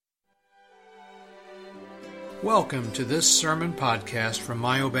Welcome to this sermon podcast from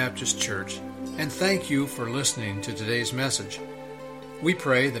Mayo Baptist Church, and thank you for listening to today's message. We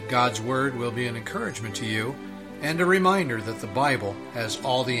pray that God's Word will be an encouragement to you and a reminder that the Bible has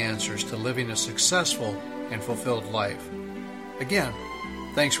all the answers to living a successful and fulfilled life. Again,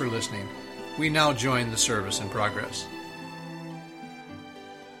 thanks for listening. We now join the service in progress.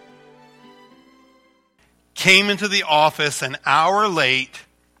 Came into the office an hour late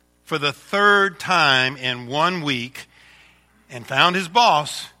for the third time in 1 week and found his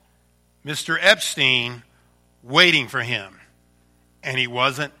boss, Mr. Epstein, waiting for him. And he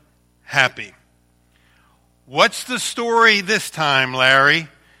wasn't happy. "What's the story this time, Larry?"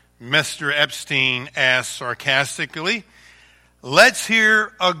 Mr. Epstein asked sarcastically. "Let's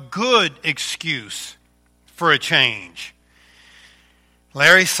hear a good excuse for a change."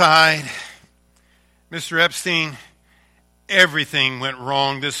 Larry sighed. "Mr. Epstein, everything went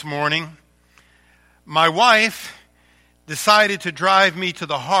wrong this morning. My wife decided to drive me to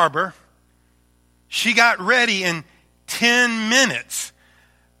the harbor. She got ready in 10 minutes,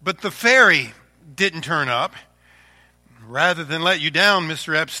 but the ferry didn't turn up. Rather than let you down,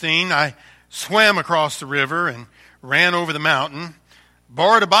 Mr. Epstein, I swam across the river and ran over the mountain,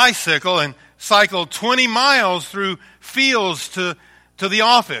 borrowed a bicycle, and cycled 20 miles through fields to the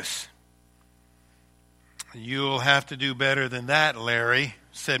office." "You'll have to do better than that, Larry,"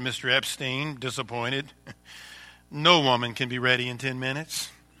 said Mr. Epstein, disappointed. "No woman can be ready in 10 minutes.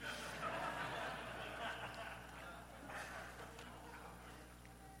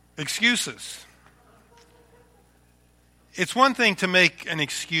 Excuses. It's one thing to make an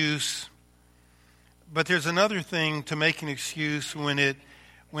excuse, but there's another thing to make an excuse when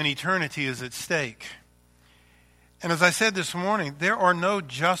eternity is at stake. And as I said this morning, there are no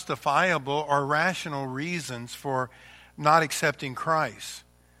justifiable or rational reasons for not accepting Christ.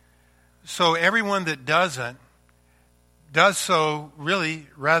 So everyone that doesn't does so really,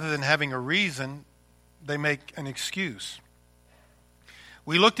 rather than having a reason, they make an excuse.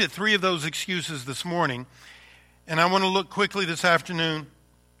 We looked at 3 of those excuses this morning, and I want to look quickly this afternoon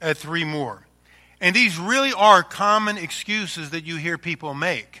at 3 more. And these really are common excuses that you hear people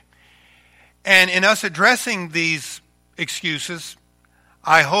make. And in us addressing these excuses,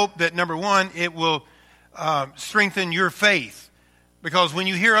 I hope that, number one, it will strengthen your faith. Because when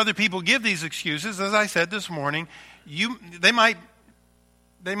you hear other people give these excuses, as I said this morning, they might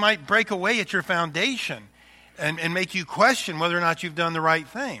break away at your foundation and make you question whether or not you've done the right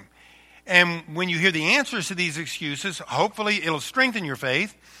thing. And when you hear the answers to these excuses, hopefully it'll strengthen your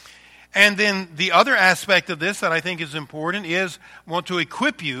faith. And then the other aspect of this that I think is important is want to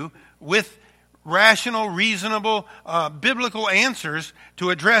equip you with rational, reasonable, biblical answers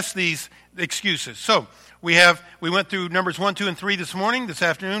to address these excuses. So we went through Numbers 1, 2, and 3 this morning. This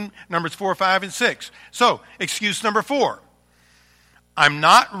afternoon, Numbers 4, 5, and 6. So excuse number 4. I'm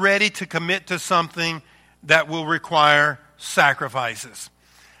not ready to commit to something that will require sacrifices.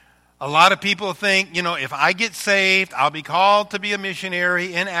 A lot of people think, if I get saved, I'll be called to be a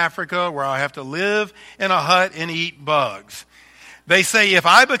missionary in Africa where I'll have to live in a hut and eat bugs. They say, if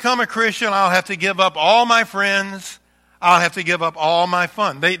I become a Christian, I'll have to give up all my friends. I'll have to give up all my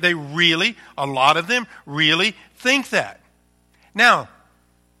fun. They really, a lot of them really think that. Now,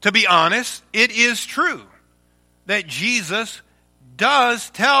 to be honest, it is true that Jesus does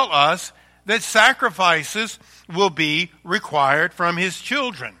tell us that sacrifices will be required from his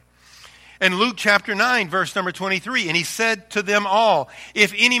children. In Luke chapter 9, verse number 23, and he said to them all,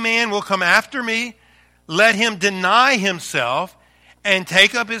 "If any man will come after me, let him deny himself and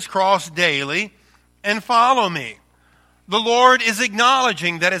take up his cross daily and follow me." The Lord is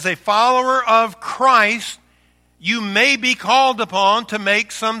acknowledging that as a follower of Christ, you may be called upon to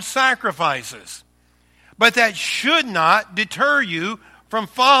make some sacrifices. But that should not deter you from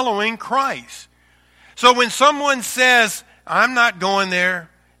following Christ. So when someone says, "I'm not going there,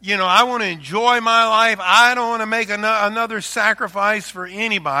 I want to enjoy my life, I don't want to make another sacrifice for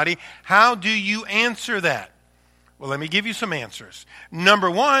anybody," how do you answer that? Well, let me give you some answers.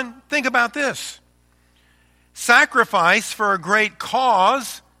 Number 1, think about this. Sacrifice for a great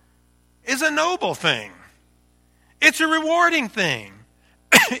cause is a noble thing. It's a rewarding thing.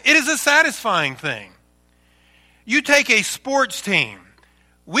 It is a satisfying thing. You take a sports team.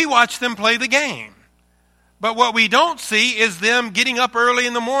 We watch them play the game. But what we don't see is them getting up early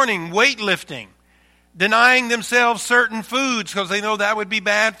in the morning, weightlifting, denying themselves certain foods because they know that would be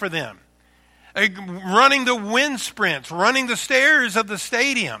bad for them. Running the wind sprints, running the stairs of the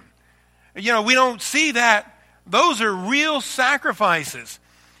stadium. We don't see that. Those are real sacrifices.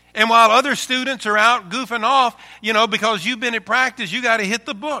 And while other students are out goofing off, because you've been at practice, you got to hit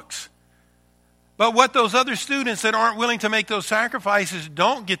the books. But what those other students that aren't willing to make those sacrifices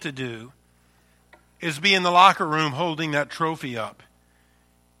don't get to do is be in the locker room holding that trophy up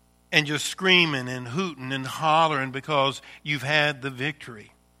and just screaming and hooting and hollering because you've had the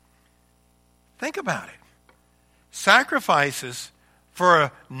victory. Think about it. Sacrifices for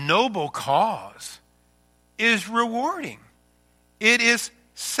a noble cause is rewarding. It is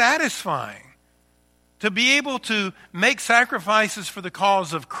satisfying. To be able to make sacrifices for the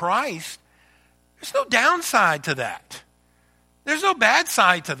cause of Christ, there's no downside to that. There's no bad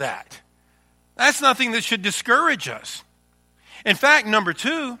side to that. That's nothing that should discourage us. In fact, number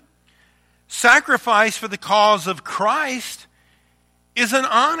 2, sacrifice for the cause of Christ is an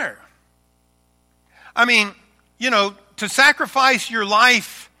honor. I mean, to sacrifice your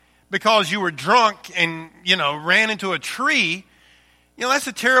life because you were drunk and, ran into a tree, that's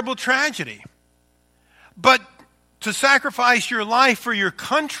a terrible tragedy. But to sacrifice your life for your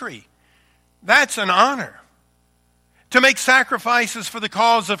country, that's an honor. To make sacrifices for the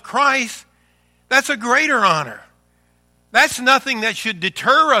cause of Christ, that's a greater honor. That's nothing that should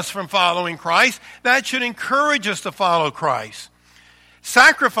deter us from following Christ. That should encourage us to follow Christ.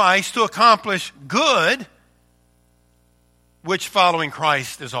 Sacrifice to accomplish good, which following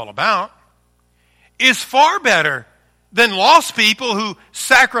Christ is all about, is far better than lost people who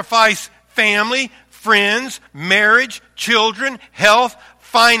sacrifice family, friends, marriage, children, health,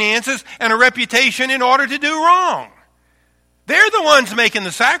 finances, and a reputation in order to do wrong. They're the ones making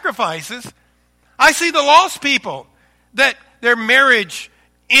the sacrifices. I see the lost people that their marriage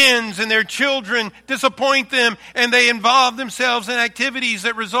ends and their children disappoint them and they involve themselves in activities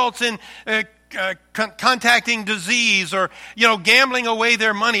that results in contacting disease or, gambling away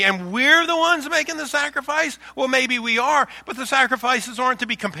their money. And we're the ones making the sacrifice? Well, maybe we are, but the sacrifices aren't to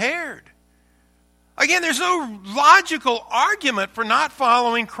be compared. Again, there's no logical argument for not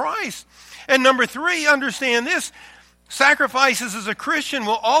following Christ. And number 3, understand this. Sacrifices as a Christian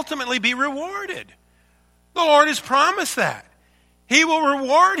will ultimately be rewarded. The Lord has promised that. He will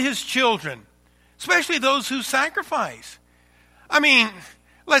reward His children, especially those who sacrifice. I mean,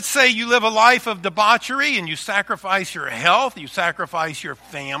 let's say you live a life of debauchery and you sacrifice your health, you sacrifice your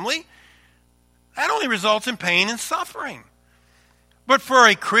family. That only results in pain and suffering. But for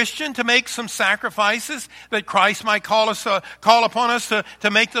a Christian to make some sacrifices that Christ might call upon us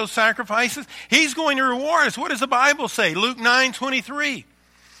to make those sacrifices, He's going to reward us. What does the Bible say? Luke 9:23.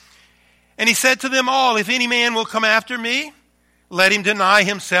 And He said to them all, if any man will come after me, let him deny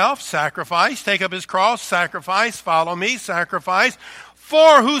himself, sacrifice, take up his cross, sacrifice, follow me, sacrifice.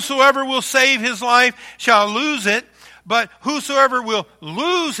 For whosoever will save his life shall lose it, but whosoever will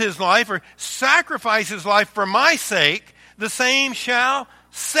lose his life or sacrifice his life for my sake, the same shall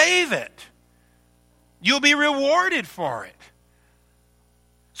save it. You'll be rewarded for it.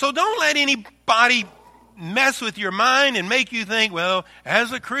 So don't let anybody mess with your mind and make you think, well,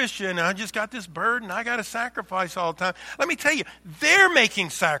 as a Christian, I just got this burden. I got to sacrifice all the time. Let me tell you, they're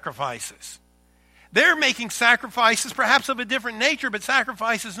making sacrifices. They're making sacrifices, perhaps of a different nature, but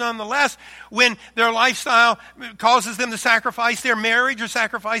sacrifices nonetheless, when their lifestyle causes them to sacrifice their marriage or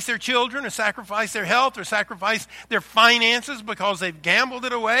sacrifice their children or sacrifice their health or sacrifice their finances because they've gambled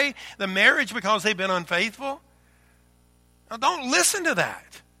it away, the marriage because they've been unfaithful. Now, don't listen to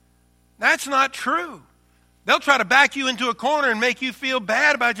that. That's not true. They'll try to back you into a corner and make you feel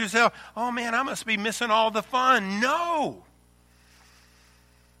bad about yourself. Oh, man, I must be missing all the fun. No.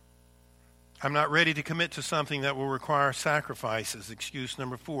 I'm not ready to commit to something that will require sacrifices. Excuse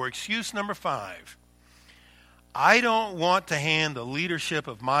number 4. Excuse number 5. I don't want to hand the leadership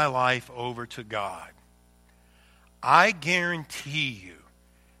of my life over to God. I guarantee you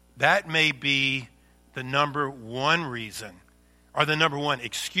that may be the number 1 reason, or the number 1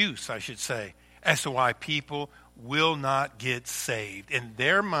 excuse, I should say, as to why people will not get saved. In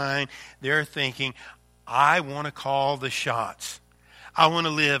their mind, they're thinking, I want to call the shots. I want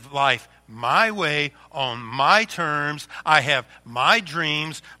to live life my way, on my terms. I have my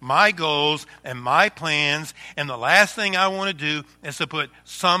dreams, my goals, and my plans, and the last thing I want to do is to put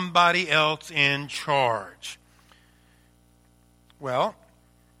somebody else in charge. Well,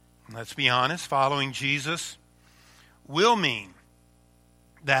 let's be honest, following Jesus will mean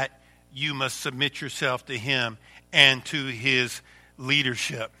that you must submit yourself to Him and to His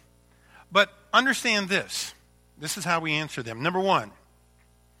leadership. But understand this. This is how we answer them. Number 1,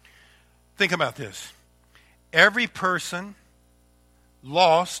 think about this. Every person,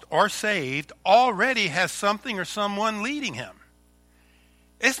 lost or saved, already has something or someone leading him.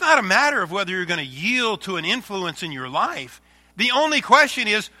 It's not a matter of whether you're going to yield to an influence in your life. The only question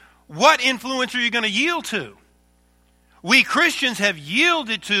is, what influence are you going to yield to? We Christians have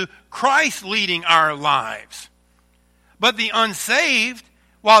yielded to Christ leading our lives. But the unsaved,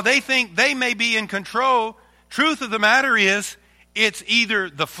 while they think they may be in control, truth of the matter is, it's either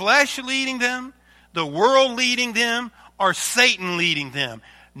the flesh leading them, the world leading them, or Satan leading them.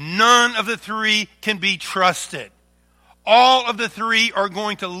 None of the three can be trusted. All of the three are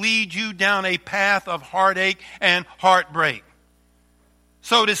going to lead you down a path of heartache and heartbreak.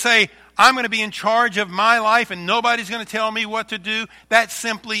 So to say, I'm going to be in charge of my life and nobody's going to tell me what to do, that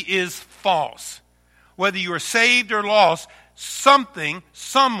simply is false. Whether you are saved or lost,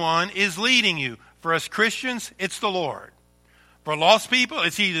 someone is leading you. For us Christians, it's the Lord. For lost people,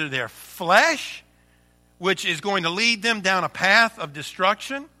 it's either their flesh, which is going to lead them down a path of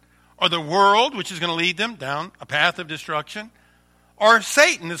destruction, or the world, which is going to lead them down a path of destruction, or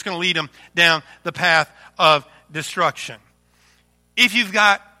Satan that's going to lead them down the path of destruction. If you've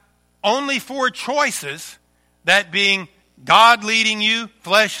got only 4 choices, that being God leading you,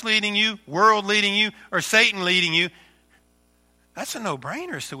 flesh leading you, world leading you, or Satan leading you, that's a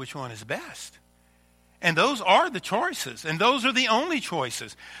no-brainer as to which one is best. And those are the choices, and those are the only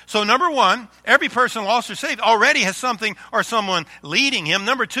choices. So number 1, every person lost or saved already has something or someone leading him.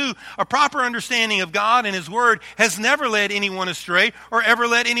 Number 2, a proper understanding of God and His Word has never led anyone astray or ever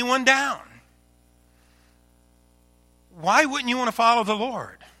let anyone down. Why wouldn't you want to follow the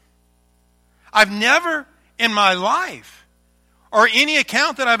Lord? I've never in my life, or any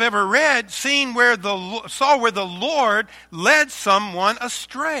account that I've ever read, saw where the Lord led someone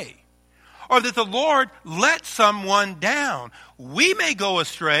astray, or that the Lord let someone down. We may go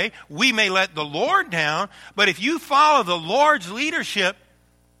astray, we may let the Lord down, but if you follow the Lord's leadership,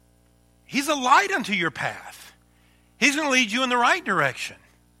 He's a light unto your path. He's going to lead you in the right direction.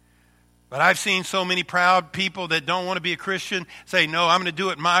 But I've seen so many proud people that don't want to be a Christian say, no, I'm going to do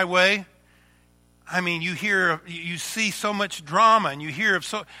it my way. I mean, you see so much drama and you hear of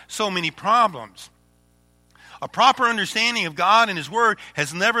so many problems. A proper understanding of God and His Word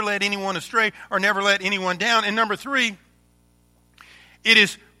has never led anyone astray or never let anyone down. And number 3, it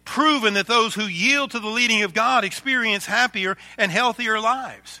is proven that those who yield to the leading of God experience happier and healthier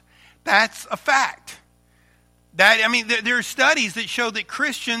lives. That's a fact. There are studies that show that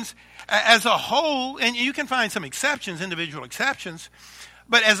Christians as a whole, and you can find some exceptions, individual exceptions,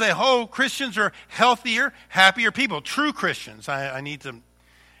 but as a whole, Christians are healthier, happier people. True Christians, I need to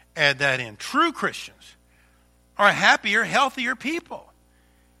add that in. True Christians are happier, healthier people.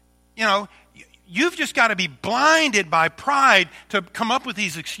 You know, you've just got to be blinded by pride to come up with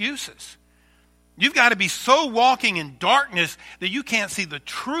these excuses. You've got to be so walking in darkness that you can't see the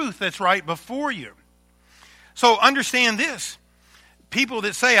truth that's right before you. So understand this. People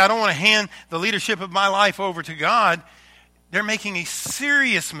that say, I don't want to hand the leadership of my life over to God, they're making a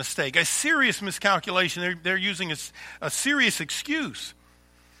serious mistake, a serious miscalculation. They're using a serious excuse.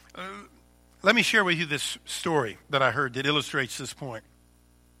 Let me share with you this story that I heard that illustrates this point.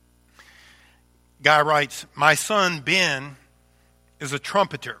 Guy writes, my son Ben is a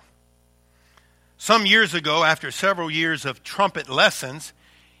trumpeter. Some years ago, after several years of trumpet lessons,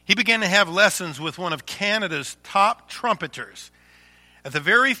 he began to have lessons with one of Canada's top trumpeters. At the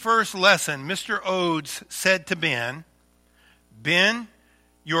very first lesson, Mr. Oates said to Ben,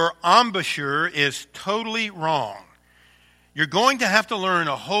 your embouchure is totally wrong. You're going to have to learn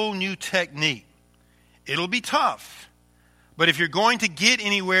a whole new technique. It'll be tough, but if you're going to get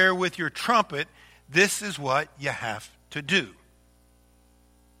anywhere with your trumpet, this is what you have to do.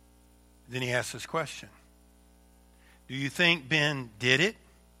 Then he asked this question. Do you think Ben did it?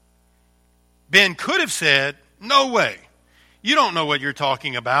 Ben could have said, no way. You don't know what you're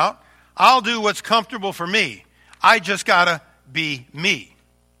talking about. I'll do what's comfortable for me. I just got to be me.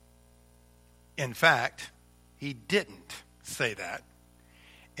 In fact, he didn't say that.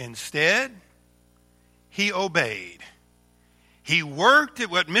 Instead, he obeyed. He worked at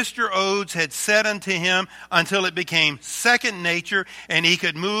what Mr. Oates had said unto him until it became second nature and he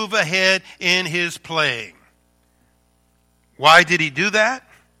could move ahead in his playing. Why did he do that?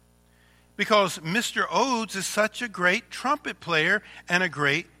 Because Mr. Oates is such a great trumpet player and a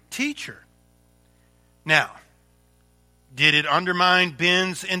great teacher. Now, did it undermine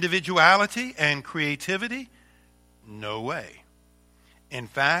Ben's individuality and creativity? No way. In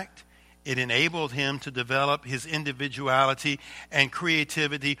fact, it enabled him to develop his individuality and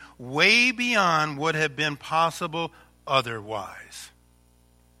creativity way beyond what had been possible otherwise.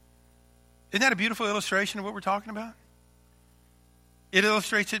 Isn't that a beautiful illustration of what we're talking about? It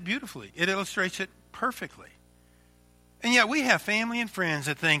illustrates it beautifully. It illustrates it perfectly. And yet we have family and friends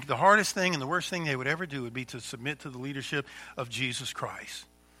that think the hardest thing and the worst thing they would ever do would be to submit to the leadership of Jesus Christ.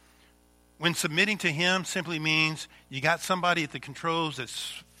 when submitting to him simply means you got somebody at the controls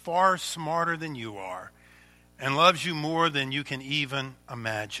that's far smarter than you are and loves you more than you can even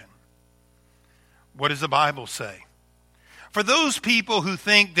imagine. What does the Bible say? For those people who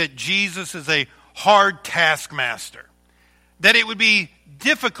think that Jesus is a hard taskmaster, that it would be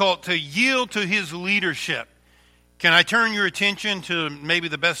difficult to yield to his leadership, can I turn your attention to maybe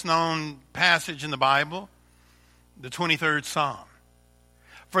the best known passage in the Bible? The 23rd Psalm.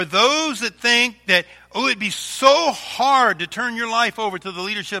 For those that think that, it'd be so hard to turn your life over to the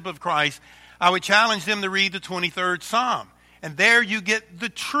leadership of Christ, I would challenge them to read the 23rd Psalm. And there you get the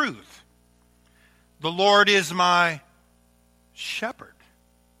truth. The Lord is my shepherd.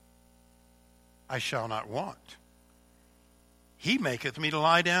 I shall not want. He maketh me to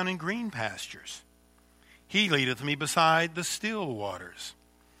lie down in green pastures. He leadeth me beside the still waters.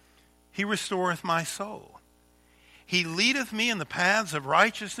 He restoreth my soul. He leadeth me in the paths of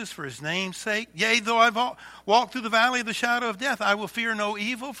righteousness for his name's sake. Yea, though I walk through the valley of the shadow of death, I will fear no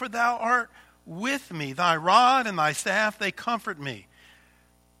evil, for thou art with me. Thy rod and thy staff, they comfort me.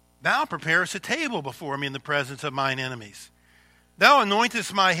 Thou preparest a table before me in the presence of mine enemies. Thou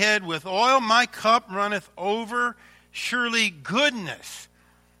anointest my head with oil, my cup runneth over. Surely goodness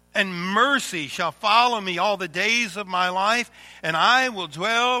and mercy shall follow me all the days of my life, and I will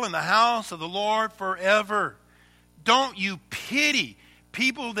dwell in the house of the Lord forever. Don't you pity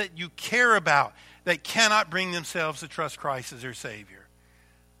people that you care about that cannot bring themselves to trust Christ as their Savior.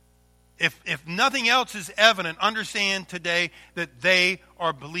 If nothing else is evident, understand today that they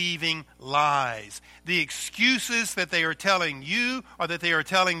are believing lies. The excuses that they are telling you or that they are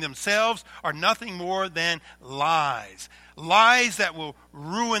telling themselves are nothing more than lies. Lies that will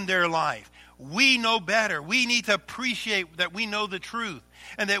ruin their life. We know better. We need to appreciate that we know the truth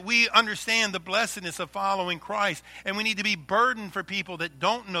and that we understand the blessedness of following Christ. And we need to be burdened for people that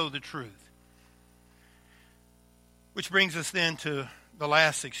don't know the truth. Which brings us then to the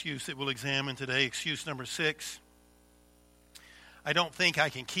last excuse that we'll examine today, excuse number 6. I don't think I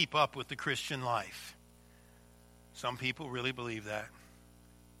can keep up with the Christian life. Some people really believe that.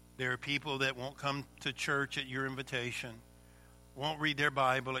 There are people that won't come to church at your invitation, won't read their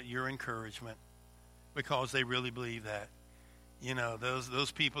Bible at your encouragement, because they really believe that. You know,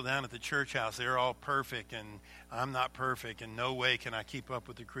 those people down at the church house, they're all perfect, and I'm not perfect, and no way can I keep up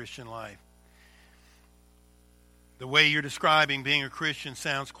with the Christian life. The way you're describing being a Christian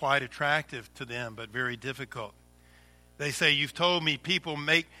sounds quite attractive to them, but very difficult. They say, you've told me people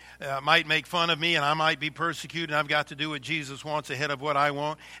might make fun of me and I might be persecuted and I've got to do what Jesus wants ahead of what I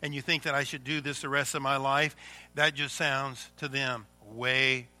want, and you think that I should do this the rest of my life. That just sounds to them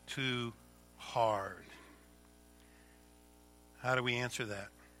way too hard. How do we answer that?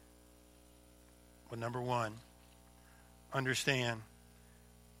 Well, number one, understand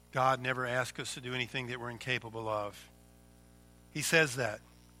God never asked us to do anything that we're incapable of. He says that.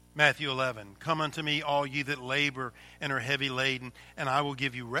 Matthew 11, come unto me, all ye that labor and are heavy laden, and I will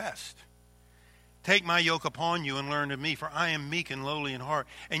give you rest. Take my yoke upon you and learn of me, for I am meek and lowly in heart,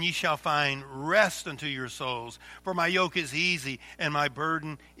 and ye shall find rest unto your souls. For my yoke is easy and my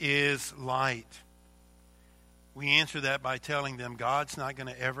burden is light. We answer that by telling them God's not going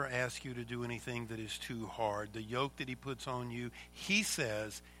to ever ask you to do anything that is too hard. The yoke that he puts on you, he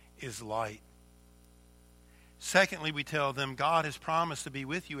says, is light. Secondly, we tell them God has promised to be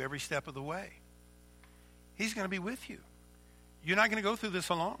with you every step of the way. He's going to be with you. You're not going to go through this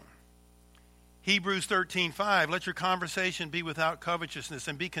alone. Hebrews 13:5, let your conversation be without covetousness,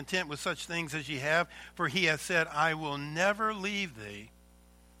 and be content with such things as ye have, for he hath said, I will never leave thee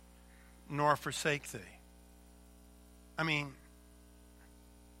nor forsake thee. I mean,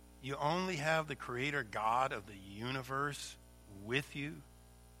 you only have the Creator God of the universe with you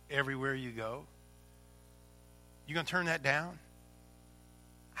everywhere you go. You going to turn that down?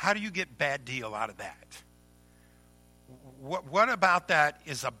 How do you get bad deal out of that? What about that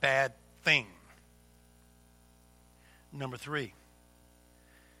is a bad thing? Number 3,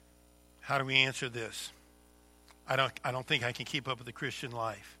 how do we answer this? I don't think I can keep up with the Christian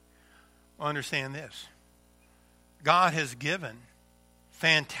life. Well, understand this. God has given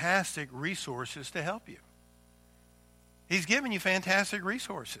fantastic resources to help you. He's given you fantastic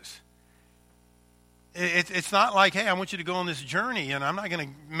resources. It's not like, hey, I want you to go on this journey, and I'm not going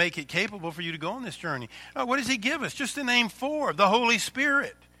to make it capable for you to go on this journey. No, what does he give us? Just to name 4, the Holy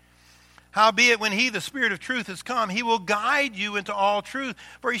Spirit. Howbeit, when he, the Spirit of truth, is come, he will guide you into all truth.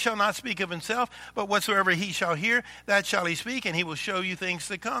 For he shall not speak of himself, but whatsoever he shall hear, that shall he speak, and he will show you things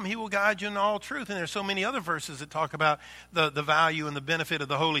to come. He will guide you into all truth. And there's so many other verses that talk about the value and the benefit of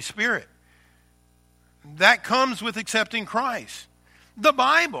the Holy Spirit. That comes with accepting Christ. The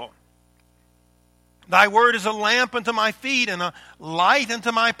Bible Thy word is a lamp unto my feet and a light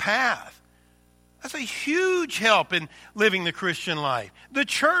unto my path. That's a huge help in living the Christian life. The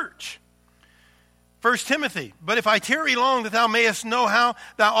church. 1 Timothy, but if I tarry long, that thou mayest know how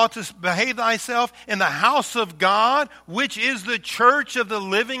thou ought to behave thyself in the house of God, which is the church of the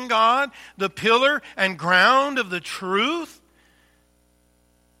living God, the pillar and ground of the truth.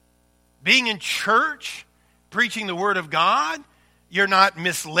 Being in church, preaching the word of God, you're not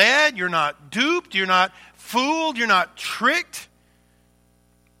misled, you're not duped, you're not fooled, you're not tricked.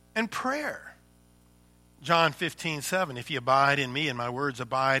 And prayer. John 15:7, if ye abide in me and my words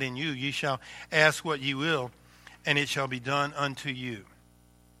abide in you, ye shall ask what ye will, and it shall be done unto you.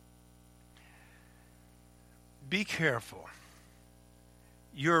 Be careful.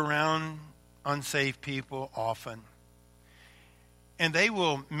 You're around unsaved people often, and they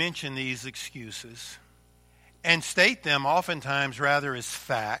will mention these excuses and state them oftentimes rather as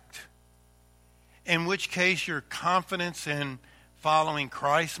fact, in which case your confidence in following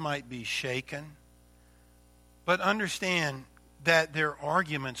Christ might be shaken. But understand that their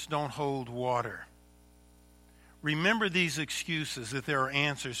arguments don't hold water. Remember these excuses, that there are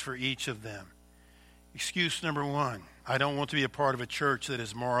answers for each of them. Excuse number 1, I don't want to be a part of a church that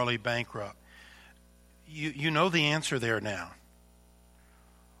is morally bankrupt. You know the answer there now.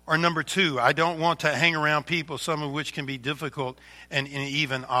 Or number 2, I don't want to hang around people, some of which can be difficult and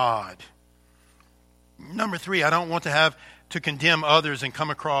even odd. Number 3, I don't want to have to condemn others and come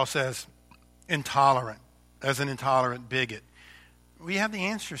across as intolerant, as an intolerant bigot. We have the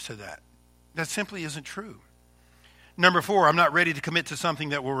answers to that. That simply isn't true. Number 4, I'm not ready to commit to something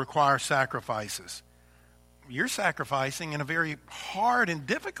that will require sacrifices. You're sacrificing in a very hard and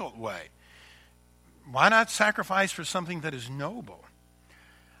difficult way. Why not sacrifice for something that is noble?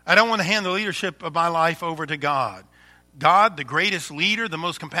 I don't want to hand the leadership of my life over to God. God, the greatest leader, the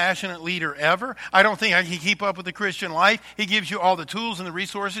most compassionate leader ever. I don't think I can keep up with the Christian life. He gives you all the tools and the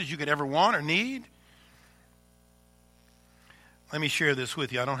resources you could ever want or need. Let me share this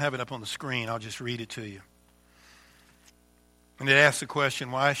with you. I don't have it up on the screen. I'll just read it to you. And it asks the question,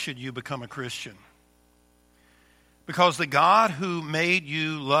 why should you become a Christian? Because the God who made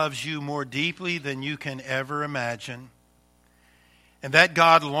you loves you more deeply than you can ever imagine. And that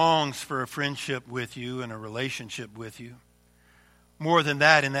God longs for a friendship with you and a relationship with you. More than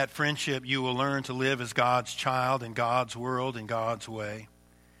that, in that friendship, you will learn to live as God's child in God's world, in God's way.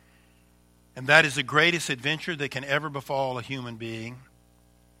 And that is the greatest adventure that can ever befall a human being.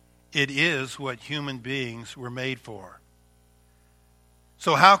 It is what human beings were made for.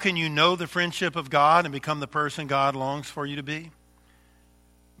 So how can you know the friendship of God and become the person God longs for you to be?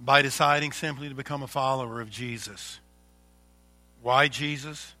 By deciding simply to become a follower of Jesus. Why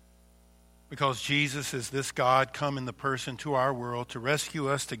Jesus? Because Jesus is this God come in the person to our world to rescue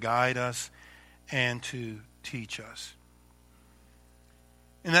us, to guide us, and to teach us.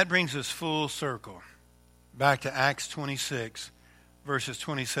 And that brings us full circle back to Acts 26, verses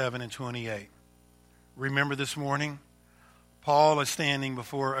 27 and 28. Remember this morning, Paul is standing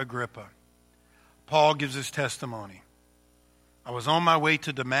before Agrippa. Paul gives his testimony. I was on my way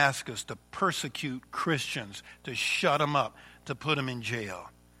to Damascus to persecute Christians, to shut them up, to put them in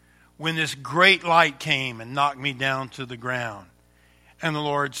jail. When this great light came and knocked me down to the ground, and the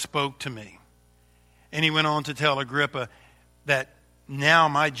Lord spoke to me. And he went on to tell Agrippa that now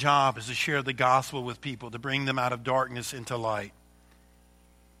my job is to share the gospel with people, to bring them out of darkness into light.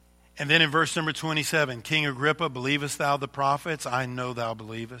 And then in verse number 27, King Agrippa, believest thou the prophets? I know thou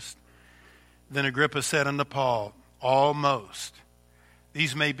believest. Then Agrippa said unto Paul, almost.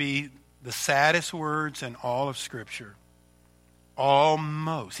 These may be the saddest words in all of Scripture.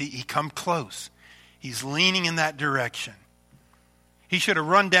 Almost. He come close. He's leaning in that direction. He should have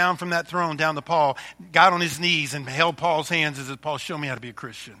run down from that throne down to Paul, got on his knees and held Paul's hands and said, Paul, show me how to be a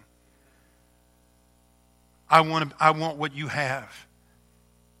Christian. I want what you have.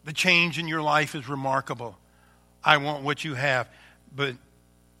 The change in your life is remarkable. I want what you have. But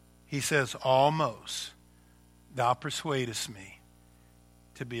he says, almost thou persuadest me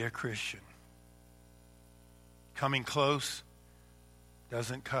to be a Christian. Coming close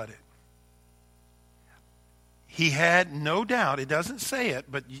doesn't cut it. He had no doubt, it doesn't say it,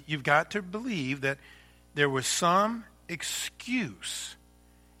 but you've got to believe that there was some excuse.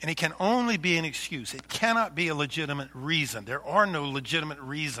 And it can only be an excuse. It cannot be a legitimate reason. There are no legitimate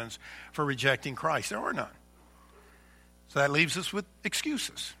reasons for rejecting Christ. There are none. So that leaves us with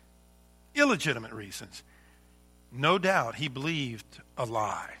excuses. Illegitimate reasons. No doubt he believed a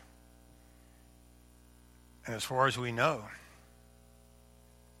lie. And as far as we know,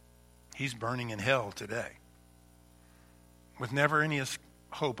 he's burning in hell today. With never any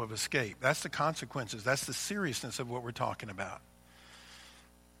hope of escape. That's the consequences. That's the seriousness of what we're talking about.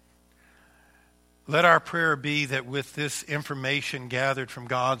 Let our prayer be that with this information gathered from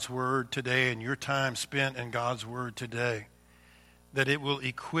God's Word today and your time spent in God's Word today, that it will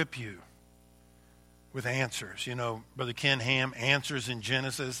equip you with answers. You know, Brother Ken Ham, answers in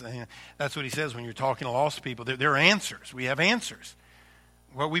Genesis. And that's what he says when you're talking to lost people. There are answers. We have answers.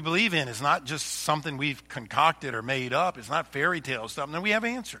 What we believe in is not just something we've concocted or made up. It's not fairy tale stuff. No, we have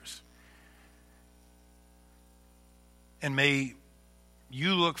answers. And may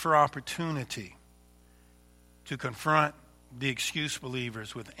you look for opportunity to confront the excuse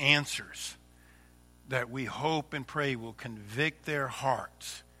believers with answers that we hope and pray will convict their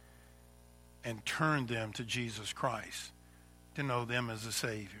hearts and turn them to Jesus Christ, to know them as a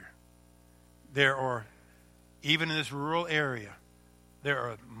Savior. There are, even in this rural area, there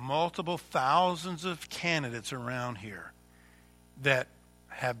are multiple thousands of candidates around here that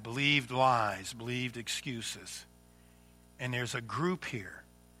have believed lies, believed excuses. And there's a group here.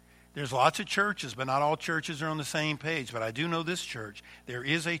 There's lots of churches, but not all churches are on the same page. But I do know this church. There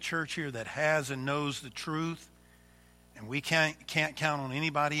is a church here that has and knows the truth. And we can't count on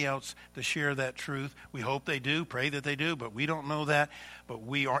anybody else to share that truth. We hope they do, pray that they do, but we don't know that. But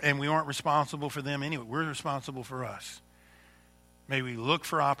we aren't responsible for them anyway. We're responsible for us. May we look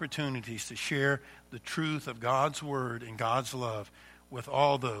for opportunities to share the truth of God's Word and God's love with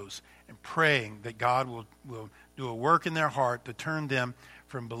all those, and praying that God will do a work in their heart to turn them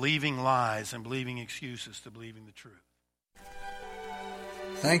from believing lies and believing excuses to believing the truth.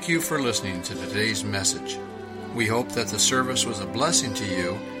 Thank you for listening to today's message. We hope that the service was a blessing to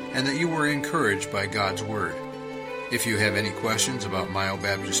you and that you were encouraged by God's Word. If you have any questions about Myo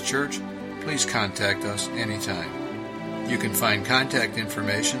Baptist Church, please contact us anytime. You can find contact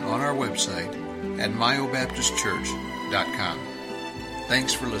information on our website at myobaptistchurch.com.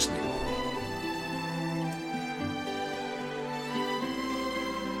 Thanks for listening.